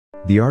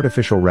The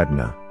artificial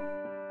retina.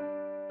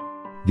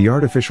 The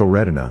artificial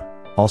retina,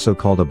 also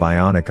called a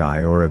bionic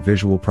eye or a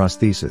visual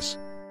prosthesis,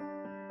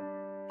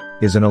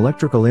 is an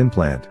electrical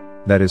implant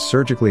that is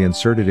surgically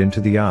inserted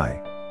into the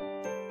eye.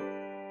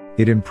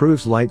 It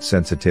improves light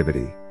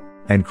sensitivity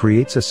and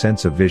creates a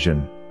sense of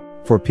vision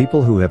for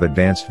people who have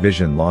advanced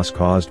vision loss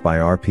caused by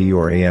RP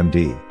or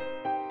AMD.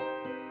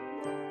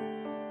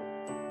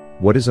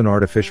 What is an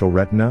artificial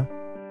retina?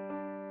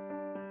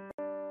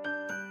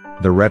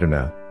 The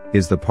retina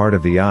is the part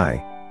of the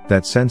eye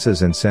that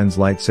senses and sends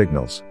light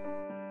signals.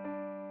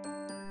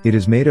 It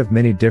is made of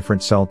many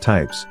different cell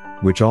types,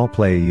 which all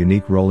play a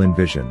unique role in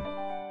vision.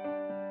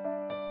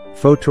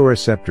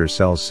 Photoreceptor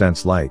cells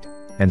sense light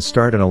and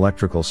start an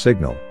electrical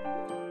signal.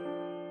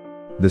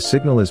 The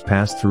signal is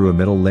passed through a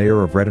middle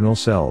layer of retinal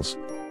cells,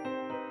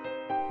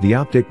 the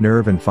optic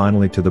nerve, and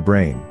finally to the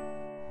brain,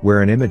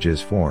 where an image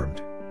is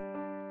formed.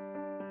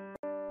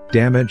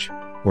 Damage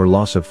or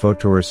loss of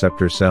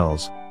photoreceptor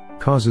cells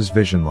causes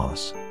vision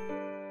loss.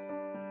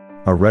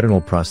 A retinal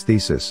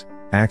prosthesis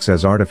acts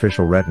as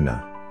artificial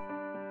retina.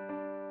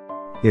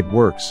 It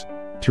works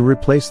to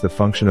replace the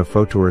function of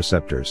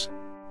photoreceptors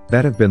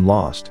that have been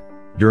lost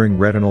during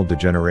retinal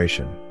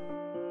degeneration.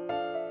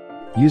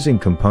 Using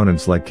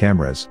components like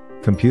cameras,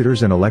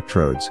 computers and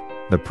electrodes,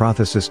 the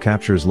prothesis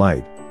captures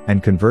light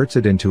and converts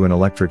it into an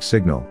electric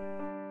signal.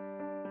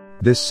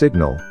 This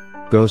signal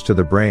goes to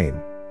the brain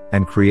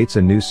and creates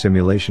a new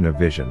simulation of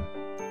vision.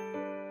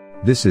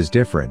 This is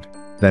different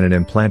than an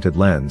implanted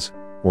lens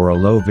or a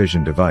low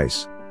vision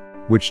device,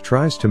 which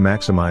tries to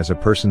maximize a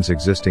person's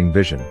existing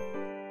vision.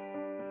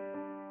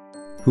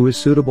 Who is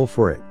suitable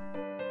for it?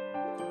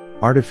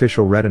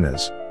 Artificial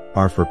retinas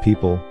are for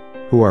people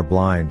who are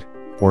blind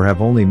or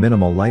have only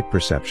minimal light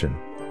perception,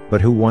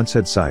 but who once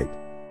had sight.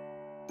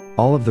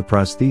 All of the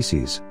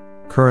prostheses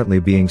currently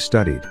being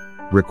studied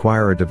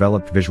require a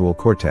developed visual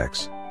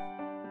cortex,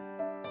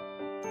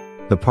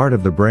 the part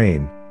of the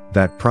brain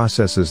that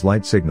processes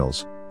light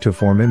signals to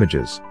form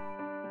images.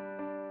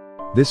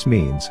 This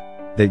means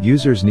that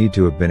users need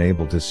to have been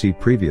able to see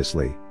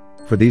previously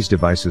for these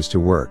devices to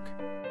work.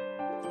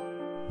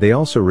 They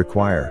also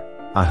require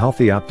a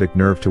healthy optic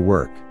nerve to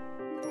work.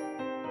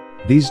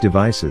 These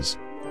devices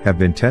have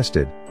been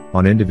tested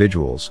on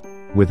individuals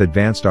with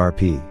advanced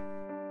RP.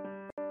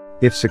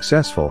 If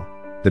successful,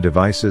 the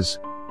devices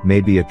may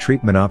be a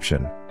treatment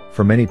option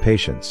for many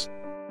patients.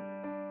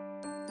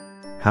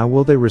 How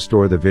will they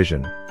restore the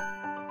vision?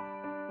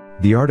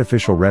 The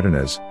artificial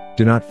retinas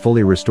do not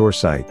fully restore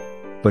sight,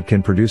 but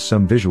can produce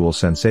some visual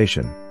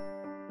sensation.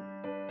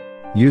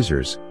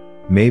 Users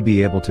may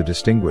be able to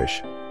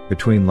distinguish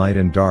between light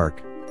and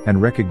dark and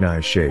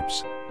recognize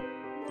shapes.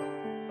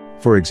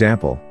 For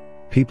example,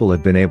 people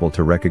have been able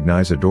to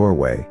recognize a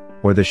doorway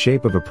or the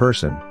shape of a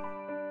person,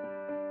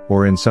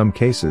 or in some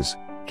cases,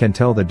 can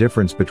tell the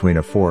difference between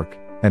a fork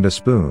and a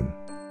spoon.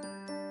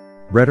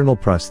 Retinal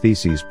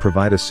prostheses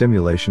provide a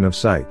simulation of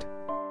sight.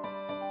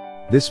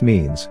 This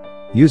means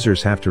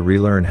users have to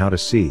relearn how to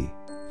see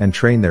and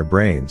train their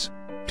brains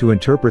to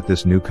interpret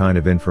this new kind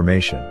of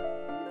information.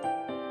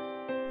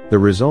 The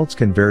results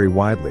can vary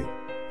widely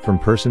from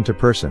person to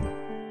person.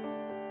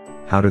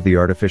 How do the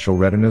artificial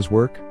retinas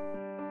work?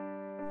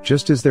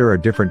 Just as there are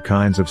different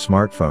kinds of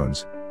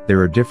smartphones, there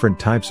are different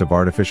types of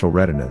artificial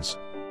retinas.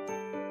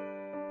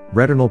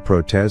 Retinal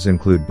protheses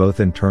include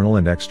both internal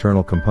and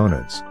external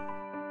components.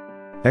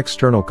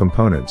 External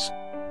components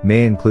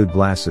may include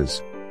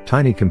glasses,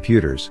 tiny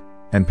computers,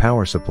 and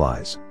power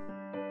supplies.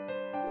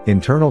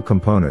 Internal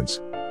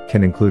components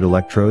can include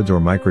electrodes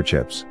or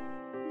microchips.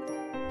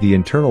 The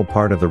internal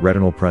part of the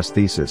retinal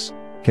prosthesis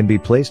can be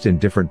placed in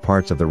different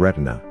parts of the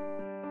retina.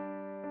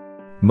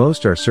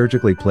 Most are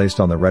surgically placed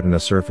on the retina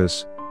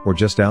surface or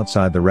just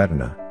outside the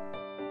retina.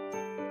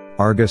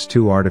 Argus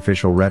 2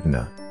 artificial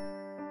retina.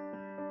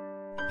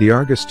 The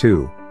Argus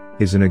 2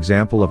 is an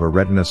example of a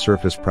retina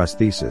surface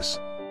prosthesis.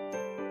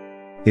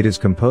 It is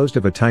composed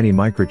of a tiny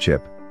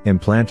microchip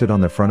implanted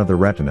on the front of the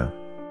retina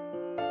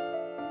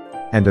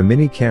and a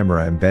mini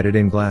camera embedded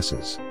in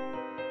glasses.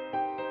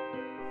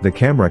 The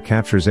camera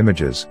captures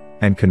images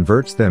and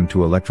converts them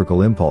to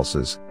electrical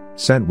impulses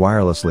sent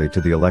wirelessly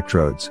to the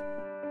electrodes.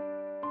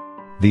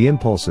 The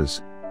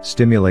impulses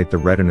stimulate the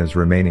retina's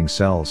remaining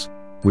cells,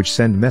 which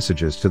send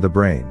messages to the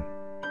brain.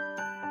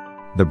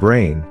 The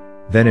brain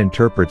then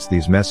interprets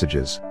these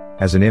messages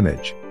as an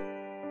image.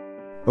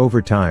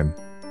 Over time,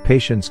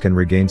 patients can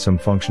regain some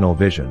functional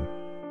vision.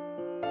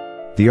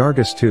 The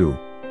Argus 2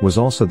 was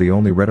also the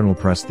only retinal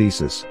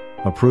prosthesis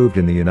approved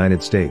in the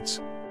United States.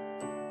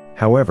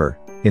 However,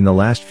 in the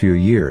last few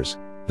years,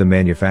 the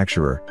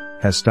manufacturer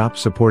has stopped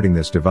supporting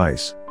this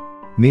device,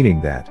 meaning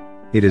that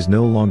it is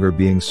no longer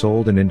being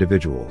sold, and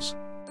individuals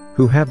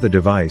who have the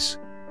device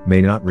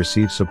may not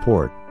receive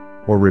support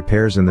or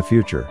repairs in the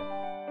future.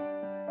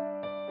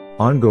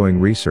 Ongoing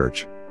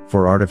research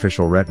for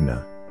artificial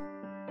retina.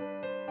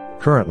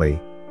 Currently,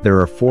 there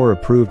are 4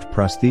 approved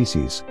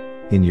prostheses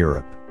in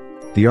Europe: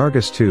 the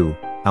Argus 2,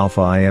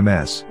 Alpha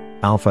IMS,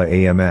 Alpha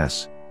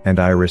AMS, and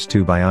Iris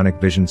 2 bionic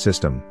vision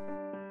system.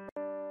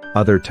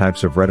 Other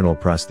types of retinal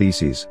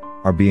prostheses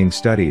are being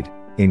studied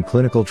in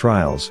clinical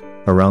trials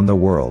around the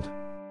world.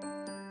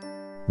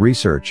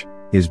 Research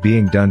is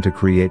being done to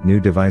create new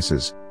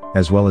devices,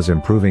 as well as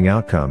improving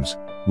outcomes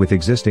with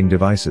existing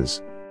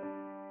devices.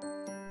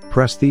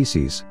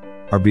 Prostheses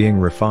are being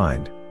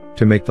refined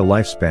to make the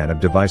lifespan of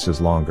devices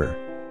longer.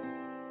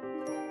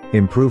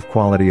 Improve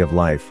quality of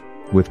life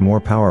with more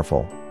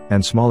powerful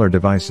and smaller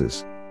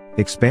devices.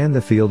 Expand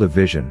the field of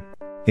vision.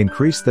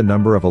 Increase the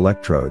number of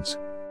electrodes.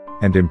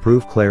 And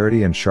improve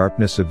clarity and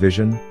sharpness of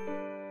vision